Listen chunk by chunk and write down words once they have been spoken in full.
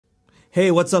Hey,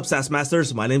 what's up, SaaS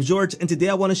Masters? My name's George, and today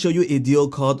I want to show you a deal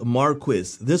called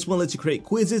Marquiz. This one lets you create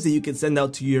quizzes that you can send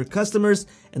out to your customers,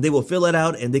 and they will fill it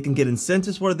out, and they can get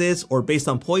incentives for this, or based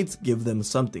on points, give them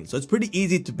something. So it's pretty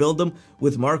easy to build them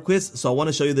with Marquiz, so I want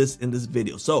to show you this in this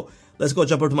video. So let's go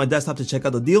jump over to my desktop to check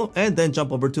out the deal, and then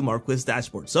jump over to Marquiz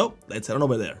dashboard. So let's head on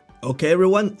over there. Okay,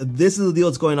 everyone, this is the deal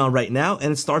that's going on right now,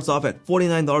 and it starts off at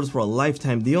 $49 for a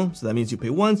lifetime deal. So that means you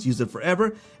pay once, use it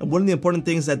forever. And one of the important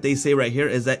things that they say right here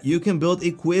is that you can build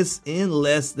a quiz in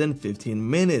less than 15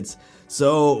 minutes.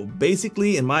 So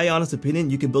basically, in my honest opinion,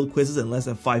 you can build quizzes in less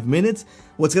than 5 minutes.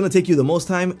 What's going to take you the most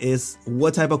time is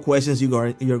what type of questions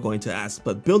you're going to ask.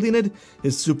 But building it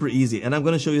is super easy, and I'm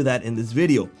going to show you that in this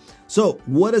video. So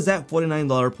what does that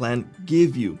 $49 plan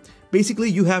give you? Basically,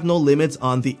 you have no limits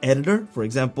on the editor. For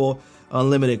example,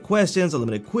 unlimited questions,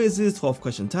 unlimited quizzes, 12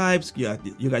 question types, you guys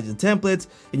the templates,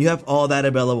 and you have all that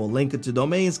available. Link it to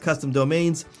domains, custom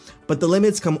domains, but the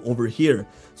limits come over here.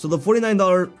 So the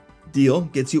 $49 deal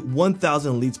gets you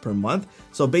 1,000 leads per month.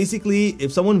 So basically,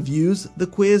 if someone views the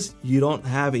quiz, you don't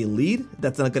have a lead,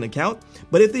 that's not going to count.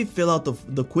 But if they fill out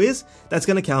the quiz, that's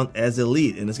going to count as a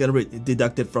lead, and it's going to be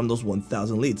deducted from those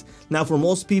 1,000 leads. Now, for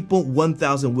most people,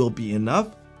 1,000 will be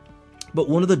enough. But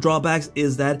one of the drawbacks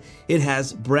is that it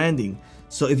has branding.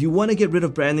 So if you want to get rid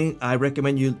of branding, I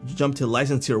recommend you jump to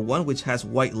license tier 1, which has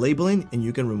white labeling, and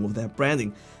you can remove that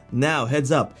branding. Now, heads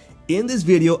up, in this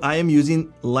video, I am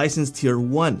using license tier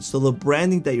 1. So the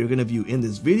branding that you're going to view in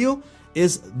this video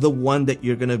is the one that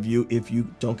you're going to view if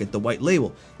you don't get the white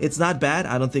label. It's not bad.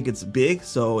 I don't think it's big,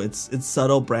 so it's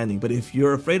subtle branding. But if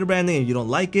you're afraid of branding and you don't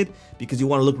like it because you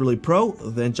want to look really pro,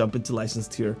 then jump into license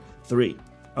tier 3.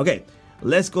 Okay.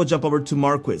 Let's go jump over to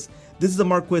Marquiz. This is the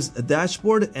Marquiz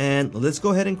dashboard, and let's go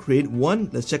ahead and create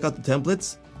one. Let's check out the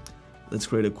templates. Let's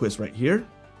create a quiz right here.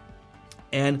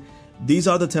 And these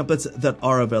are the templates that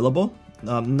are available.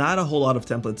 Not a whole lot of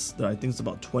templates. I think it's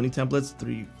about 20 templates,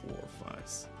 3, 4,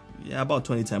 5, yeah, about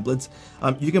 20 templates.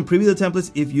 You can preview the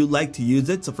templates if you like to use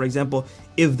it. So for example,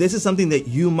 if this is something that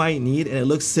you might need and it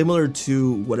looks similar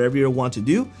to whatever you want to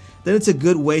do, then it's a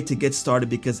good way to get started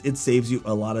because it saves you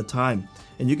a lot of time.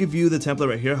 And you can view the template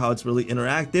right here, how it's really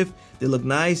interactive. They look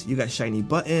nice. You got shiny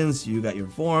buttons, you got your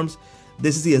forms.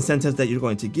 This is the incentives that you're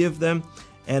going to give them.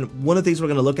 And one of the things we're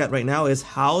going to look at right now is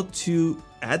how to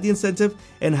add the incentive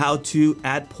and how to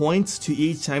add points to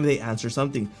each time they answer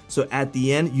something. So at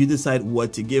the end, you decide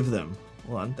what to give them.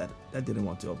 Hold on, that didn't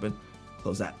want to open.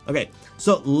 Close that. Okay,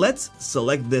 so let's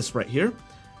select this right here.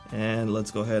 And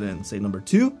let's go ahead and say number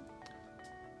 2.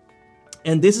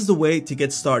 And this is the way to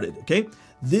get started, okay?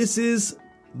 This is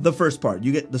the first part.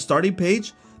 You get the starting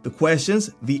page, the questions,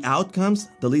 the outcomes,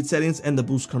 the lead settings, and the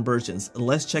boost conversions.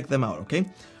 Let's check them out, okay?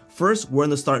 First, we're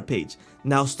on the start page.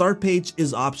 Now, start page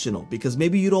is optional because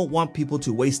maybe you don't want people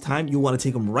to waste time. You want to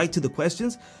take them right to the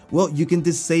questions. Well, you can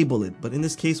disable it, but in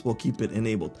this case, we'll keep it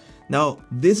enabled. Now,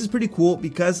 this is pretty cool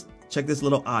because check this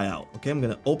little eye out, okay? I'm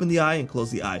going to open the eye and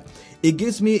close the eye. It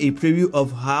gives me a preview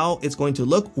of how it's going to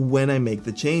look when I make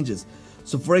the changes.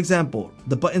 So for example,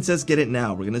 the button says get it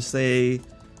now. We're going to say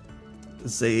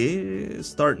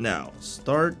start now,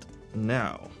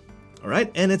 all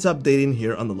right? And it's updating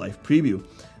here on the live preview.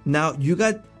 Now you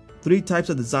got 3 types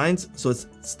of designs. So it's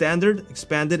standard,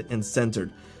 expanded, and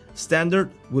centered.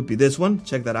 Standard would be this one.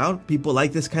 Check that out. People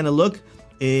like this kind of look.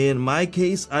 In my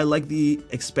case, I like the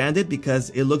expanded because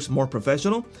it looks more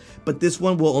professional, but this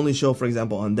one will only show, for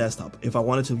example, on desktop. If I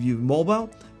wanted to view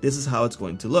mobile, this is how it's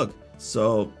going to look.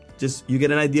 So just you get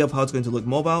an idea of how it's going to look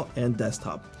mobile and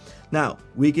desktop. Now,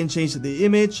 we can change the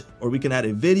image or we can add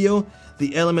a video.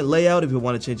 The element layout, if you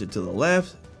want to change it to the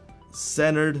left,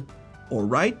 centered, or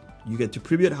right, you get to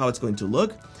preview it how it's going to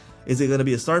look. Is it going to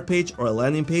be a start page or a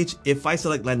landing page? If I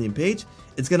select landing page,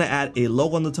 it's going to add a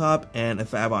logo on the top and a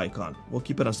fab icon. We'll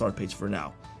keep it on start page for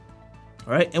now.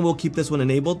 All right, and we'll keep this one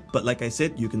enabled, but like I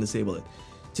said, you can disable it.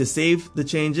 To save the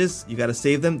changes, you got to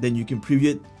save them, then you can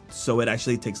preview it so it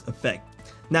actually takes effect.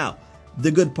 Now,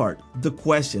 the good part, the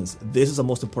questions. This is the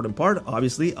most important part,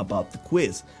 obviously, about the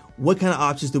quiz. What kind of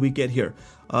options do we get here?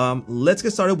 Let's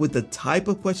get started with the type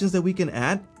of questions that we can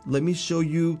add. Let me show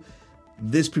you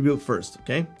this preview first,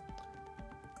 okay?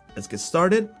 Let's get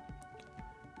started.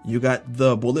 You got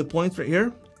the bullet points right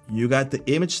here. You got the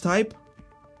image type,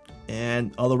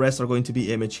 and all the rest are going to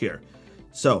be image here.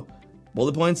 So,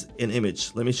 bullet points and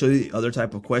image. Let me show you the other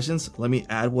type of questions. Let me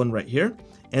add one right here.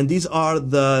 And these are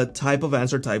the type of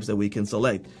answer types that we can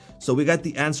select. So we got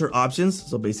the answer options,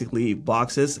 so basically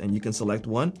boxes, and you can select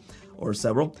one or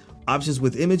several. Options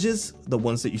with images, the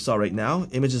ones that you saw right now.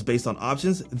 Images based on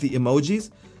options. The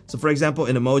emojis. So for example,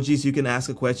 in emojis, you can ask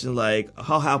a question like,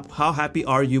 how happy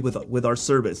are you with our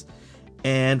service?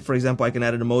 And for example, I can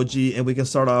add an emoji, and we can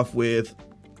start off with,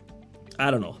 I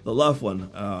don't know, the love one.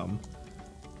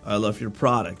 I love your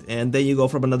product. And then you go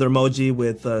from another emoji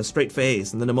with a straight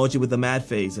face, and then emoji with a mad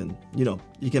face, and you know,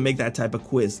 you can make that type of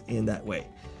quiz in that way.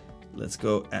 Let's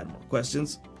go add more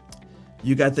questions.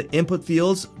 You got the input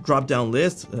fields, drop down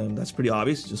list, that's pretty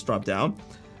obvious, just drop down.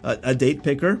 A date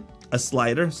picker, a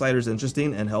slider. Slider is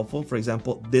interesting and helpful. For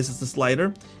example, this is the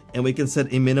slider, and we can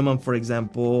set a minimum. For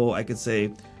example, I could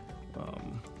say,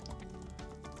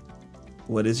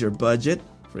 what is your budget?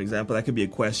 For example, that could be a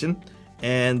question.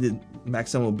 And the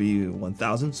maximum will be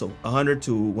 1,000, so 100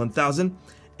 to 1,000,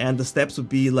 and the steps would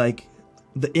be like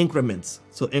the increments.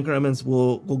 So increments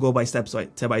will go by steps,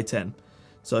 like 10 by 10.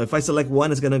 So if I select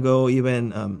 1, it's gonna go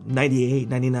even 98,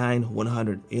 99,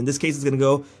 100. In this case, it's gonna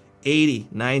go 80,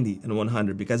 90, and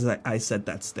 100 because I set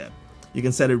that step. You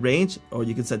can set a range, or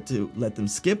you can set to let them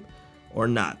skip or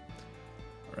not.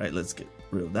 All right, let's get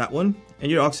rid of that one.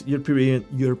 And you're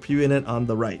previewing it on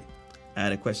the right.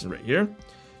 Add a question right here.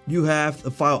 You have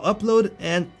the file upload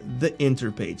and the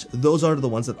enter page. Those are the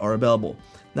ones that are available.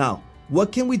 Now,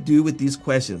 what can we do with these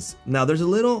questions? Now, there's a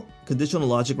little conditional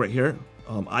logic right here,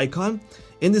 icon.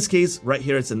 In this case, right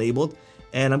here, it's enabled,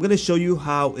 and I'm going to show you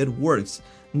how it works.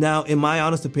 Now, in my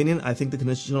honest opinion, I think the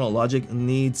conditional logic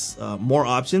needs more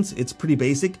options. It's pretty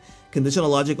basic. Conditional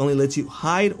logic only lets you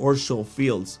hide or show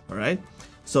fields. All right.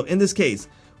 So in this case,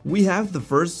 we have the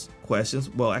first questions.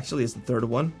 Well, actually, it's the third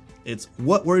one. It's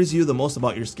what worries you the most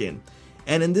about your skin.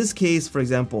 And in this case, for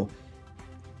example,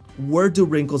 where do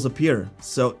wrinkles appear?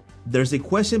 So there's a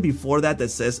question before that that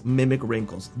says mimic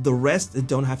wrinkles. The rest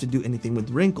don't have to do anything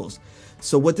with wrinkles.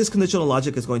 So what this conditional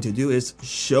logic is going to do is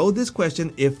show this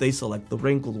question if they select the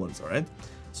wrinkled ones. All right.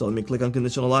 So let me click on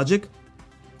conditional logic.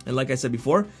 And like I said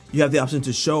before, you have the option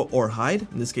to show or hide.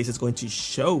 In this case, it's going to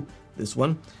show this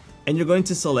one, and you're going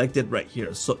to select it right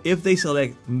here. So if they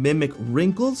select mimic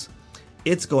wrinkles,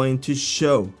 it's going to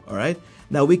show. All right.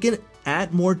 Now we can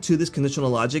add more to this conditional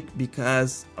logic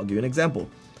because I'll give you an example.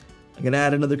 I'm going to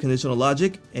add another conditional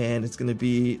logic, and it's going to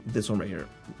be this one right here.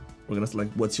 We're going to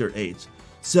select what's your age.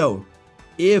 So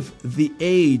if the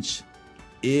age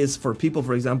is for people,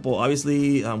 for example,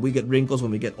 obviously we get wrinkles when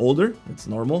we get older. It's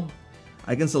normal.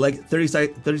 I can select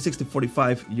 36 to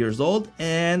 45 years old.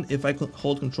 And if I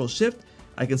hold Control Shift,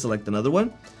 I can select another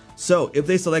one. So if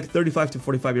they select 35 to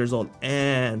 45 years old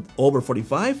and over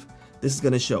 45, this is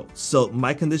going to show. So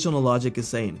my conditional logic is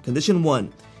saying, condition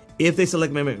 1, if they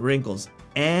select mimic wrinkles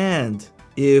and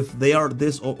if they are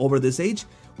this or over this age,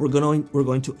 we're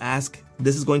going to ask,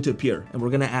 this is going to appear, and we're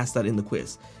going to ask that in the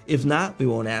quiz. If not, we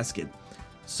won't ask it.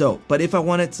 So, but if I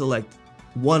want to select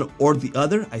one or the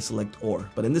other, I select or.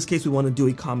 But in this case, we want to do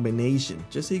a combination,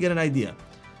 just so you get an idea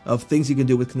of things you can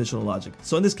do with conditional logic.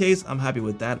 So in this case, I'm happy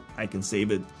with that. I can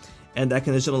save it. And that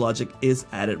conditional logic is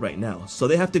added right now. So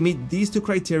they have to meet these two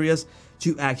criteria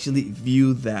to actually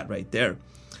view that right there.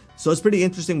 So it's pretty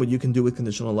interesting what you can do with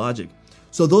conditional logic.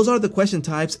 So those are the question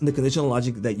types and the conditional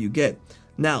logic that you get.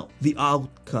 Now, the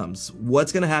outcomes.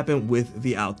 What's going to happen with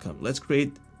the outcome? Let's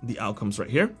create the outcomes right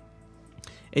here.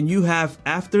 And you have,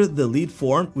 after the lead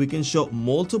form, we can show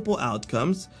multiple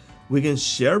outcomes. We can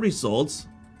share results,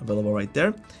 available right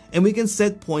there. And we can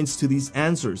set points to these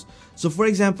answers. So for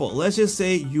example, let's just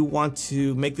say you want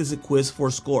to make this a quiz for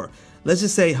score. Let's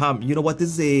just say, you know what,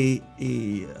 this is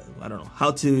I don't know,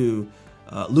 how to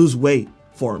lose weight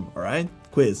form, all right,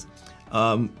 quiz.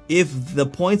 If the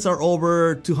points are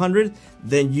over 200,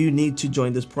 then you need to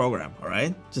join this program, all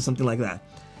right, just something like that.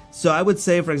 So I would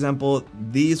say, for example,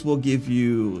 these will give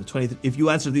you 20. If you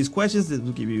answer these questions, this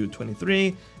will give you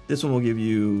 23. This one will give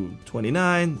you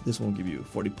 29. This one will give you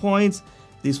 40 points.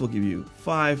 This will give you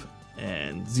 5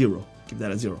 and 0. Keep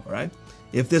that at 0, all right?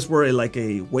 If this were like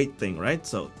a weight thing, right?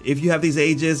 So if you have these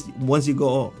ages, once you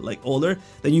go like older,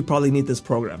 then you probably need this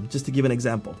program, just to give an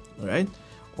example, all right?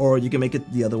 Or you can make it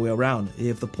the other way around.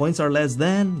 If the points are less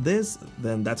than this,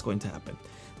 then that's going to happen.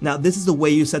 Now, this is the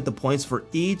way you set the points for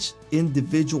each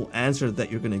individual answer that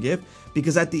you're going to give,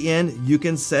 because at the end you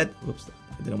can set, whoops,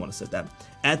 I didn't want to set that.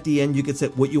 At the end, you can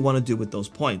set what you want to do with those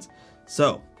points.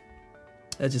 So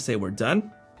let's just say we're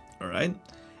done. All right.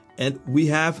 And we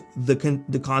have the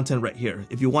content right here.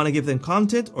 If you want to give them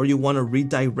content or you want to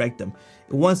redirect them.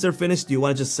 Once they're finished, do you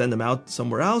want to just send them out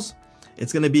somewhere else?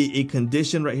 It's going to be a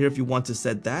condition right here. If you want to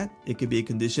set that, it could be a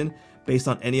condition based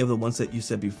on any of the ones that you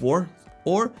said before,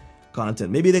 or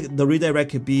content. Maybe the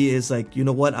redirect could be is like, you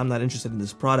know what, I'm not interested in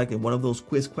this product, and one of those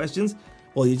quiz questions,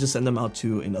 well, you just send them out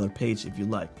to another page if you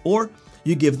like, or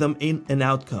you give them an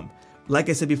outcome. Like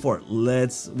I said before,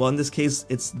 well, in this case,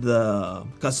 it's the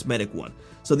cosmetic one.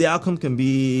 So the outcome can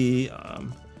be,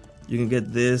 you can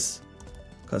get this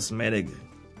cosmetic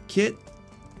kit.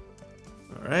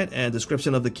 All right, and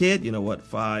description of the kit, you know what,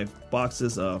 5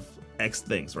 boxes of X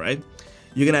things, right?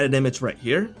 You can add an image right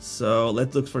here. So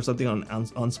let's look for something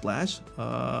on Splash.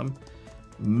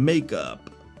 Makeup.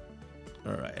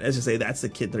 All right, let's just say that's the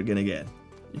kit they're gonna get.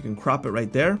 You can crop it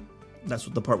right there. That's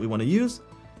what the part we want to use.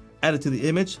 Add it to the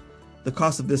image. The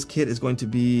cost of this kit is going to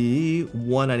be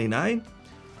 $1.99,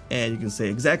 and you can say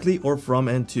exactly or from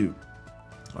and to.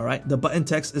 All right, the button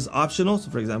text is optional. So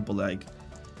for example, like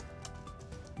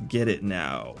get it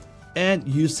now, and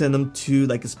you send them to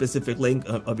like a specific link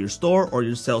of your store or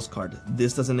your sales card.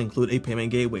 This doesn't include a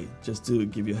payment gateway, just to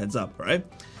give you a heads up. All right,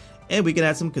 and we can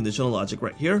add some conditional logic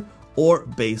right here, or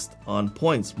based on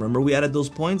points. Remember, we added those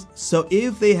points. So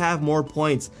if they have more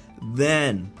points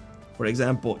than, for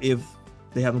example, if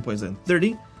they have more points than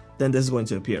 30, then this is going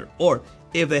to appear. Or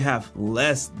if they have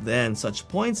less than such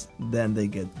points, then they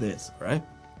get this, right?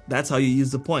 That's how you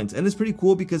use the points. And it's pretty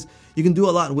cool because you can do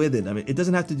a lot with it. I mean, it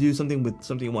doesn't have to do something with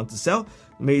something you want to sell.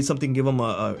 Maybe something, give them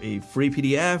a free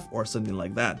PDF or something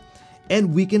like that.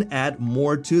 And we can add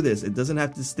more to this. It doesn't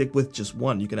have to stick with just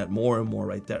one. You can add more and more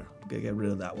right there. Okay, get rid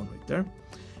of that one right there.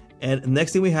 And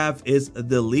next thing we have is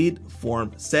the lead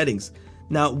form settings.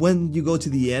 Now, when you go to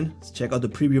the end, check out the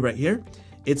preview right here.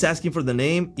 It's asking for the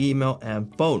name, email,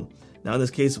 and phone. Now, in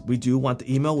this case, we do want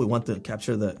the email. We want to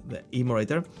capture the email right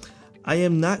there. I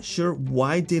am not sure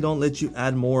why they don't let you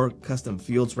add more custom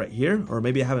fields right here, or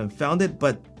maybe I haven't found it,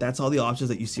 but that's all the options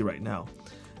that you see right now.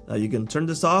 Now, you can turn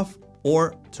this off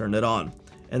or turn it on.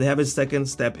 And they have a second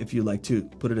step if you like to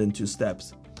put it in 2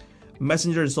 steps.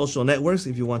 Messenger and social networks,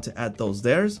 if you want to add those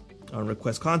there.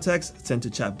 Request contacts, send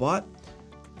to chat bot,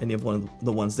 any of one of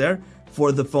the ones there.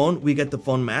 For the phone, we get the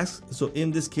phone mask. So in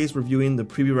this case, we're viewing the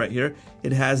preview right here.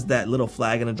 It has that little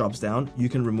flag and it drops down. You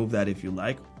can remove that if you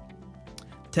like.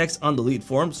 Text on the lead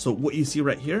form. So what you see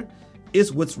right here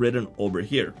is what's written over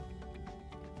here.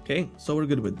 Okay, so we're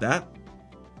good with that.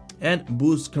 And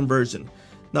boost conversion.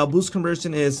 Now, boost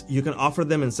conversion is you can offer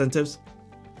them incentives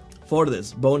for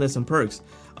this, bonus and perks.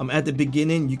 At the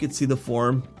beginning, you could see the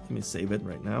form. Let me save it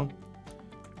right now.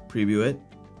 Preview it.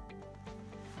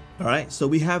 All right, so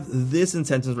we have this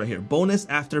incentive right here, bonus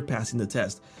after passing the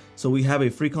test. So we have a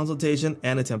free consultation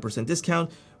and a 10%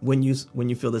 discount when you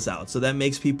fill this out. So that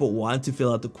makes people want to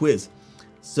fill out the quiz.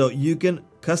 So you can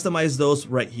customize those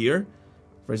right here.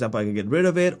 For example, I can get rid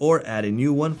of it or add a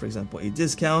new one. For example, a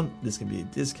discount. This can be a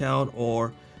discount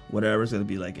or whatever. It's going to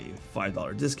be like a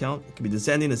 $5 discount. It can be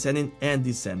descending, ascending, and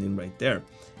descending right there.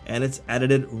 And it's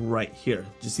edited right here.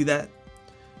 Do you see that?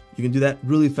 You can do that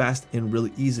really fast and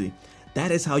really easy.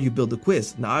 That is how you build the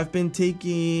quiz. Now, I've been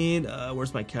taking,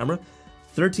 where's my camera?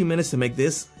 13 minutes to make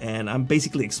this, and I'm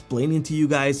basically explaining to you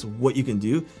guys what you can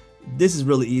do. This is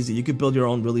really easy. You can build your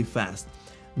own really fast.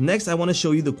 Next, I want to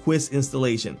show you the quiz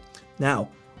installation. Now,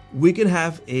 we can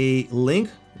have a link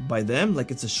by them,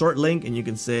 like it's a short link, and you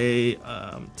can say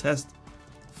test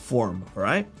form, all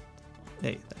right?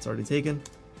 Hey, that's already taken.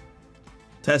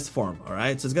 Test form, all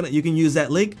right? So it's you can use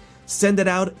that link, send it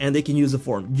out, and they can use the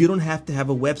form. You don't have to have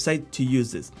a website to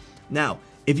use this. Now,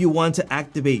 if you want to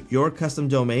activate your custom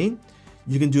domain,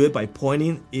 you can do it by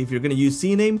pointing. If you're going to use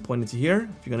CNAME, point it to here.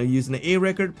 If you're going to use an A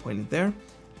record, point it there.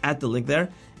 Add the link there,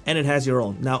 and it has your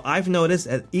own. Now, I've noticed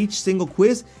that each single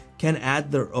quiz can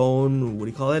add their own, what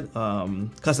do you call it,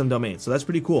 custom domain. So that's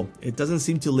pretty cool. It doesn't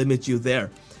seem to limit you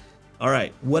there. All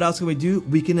right, what else can we do?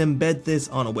 We can embed this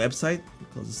on a website.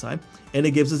 Close the side, and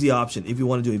it gives us the option if you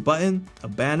want to do a button, a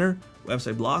banner,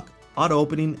 website block, auto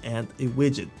opening, and a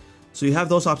widget. So you have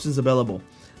those options available.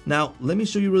 Now, let me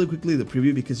show you really quickly the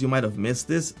preview because you might have missed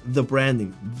this. The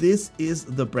branding. This is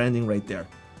the branding right there.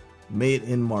 Made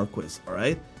in Marquiz, all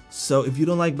right? So if you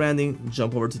don't like branding,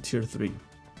 jump over to tier 3.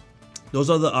 Those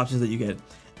are the options that you get.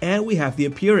 And we have the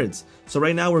appearance. So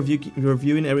right now we're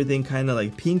viewing everything kind of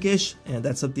like pinkish, and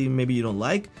that's something maybe you don't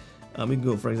like. We can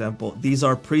go, for example, these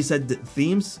are preset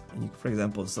themes. And you can, for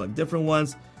example, select different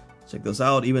ones. Check those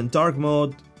out. Even dark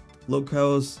mode,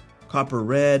 locos, copper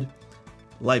red,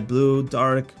 light blue,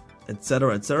 dark,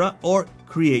 etc., or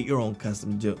create your own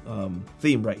custom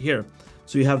theme right here.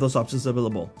 So you have those options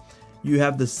available. You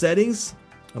have the settings,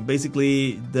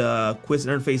 basically the quiz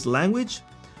interface language,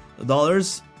 the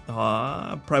dollars,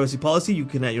 privacy policy. You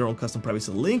can add your own custom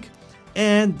privacy link,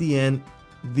 and the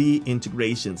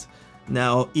integrations.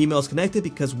 Now, email is connected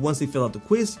because once they fill out the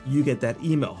quiz, you get that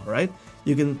email, right?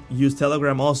 You can use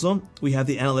Telegram also. We have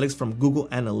the analytics from Google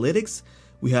Analytics.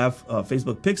 We have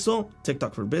Facebook Pixel,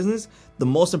 TikTok for Business. The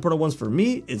most important ones for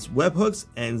me is webhooks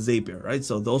and Zapier, right?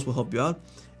 So those will help you out.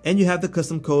 And you have the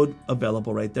custom code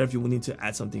available right there if you need to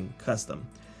add something custom.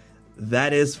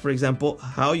 That is, for example,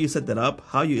 how you set that up,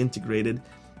 how you integrate it.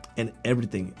 and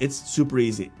everything. It's super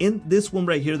easy. In this one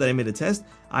right here that I made a test,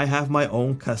 I have my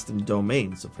own custom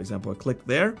domain. So for example, I click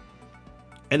there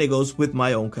and it goes with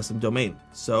my own custom domain.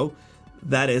 So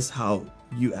that is how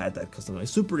you add that custom domain.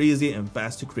 Super easy and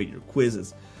fast to create your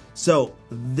quizzes. So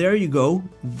there you go.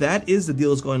 That is the deal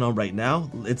that's going on right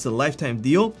now. It's a lifetime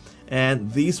deal,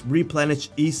 and these replenish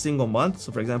each single month.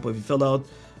 So for example, if you filled out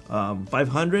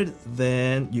 500,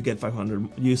 then you get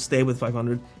 500. You stay with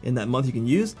 500 in that month you can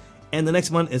use, and the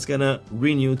next month it's gonna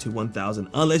renew to 1,000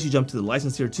 unless you jump to the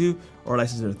license tier 2 or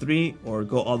license tier 3 or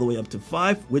go all the way up to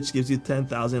 5, which gives you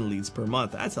 10,000 leads per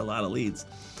month. That's a lot of leads.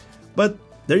 But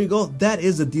there you go. That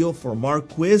is the deal for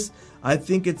Marquiz. I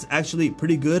think it's actually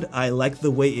pretty good. I like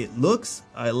the way it looks.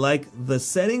 I like the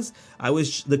settings. I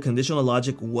wish the conditional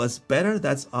logic was better.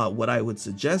 That's what I would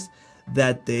suggest,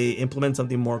 that they implement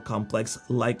something more complex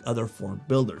like other form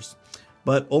builders.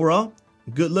 But overall,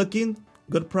 good looking,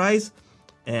 good price,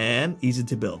 and easy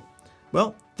to build.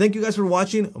 Well, thank you guys for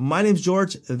watching. My name's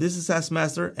George. This is SaaS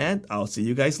Master, and I'll see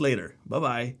you guys later.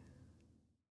 Bye-bye.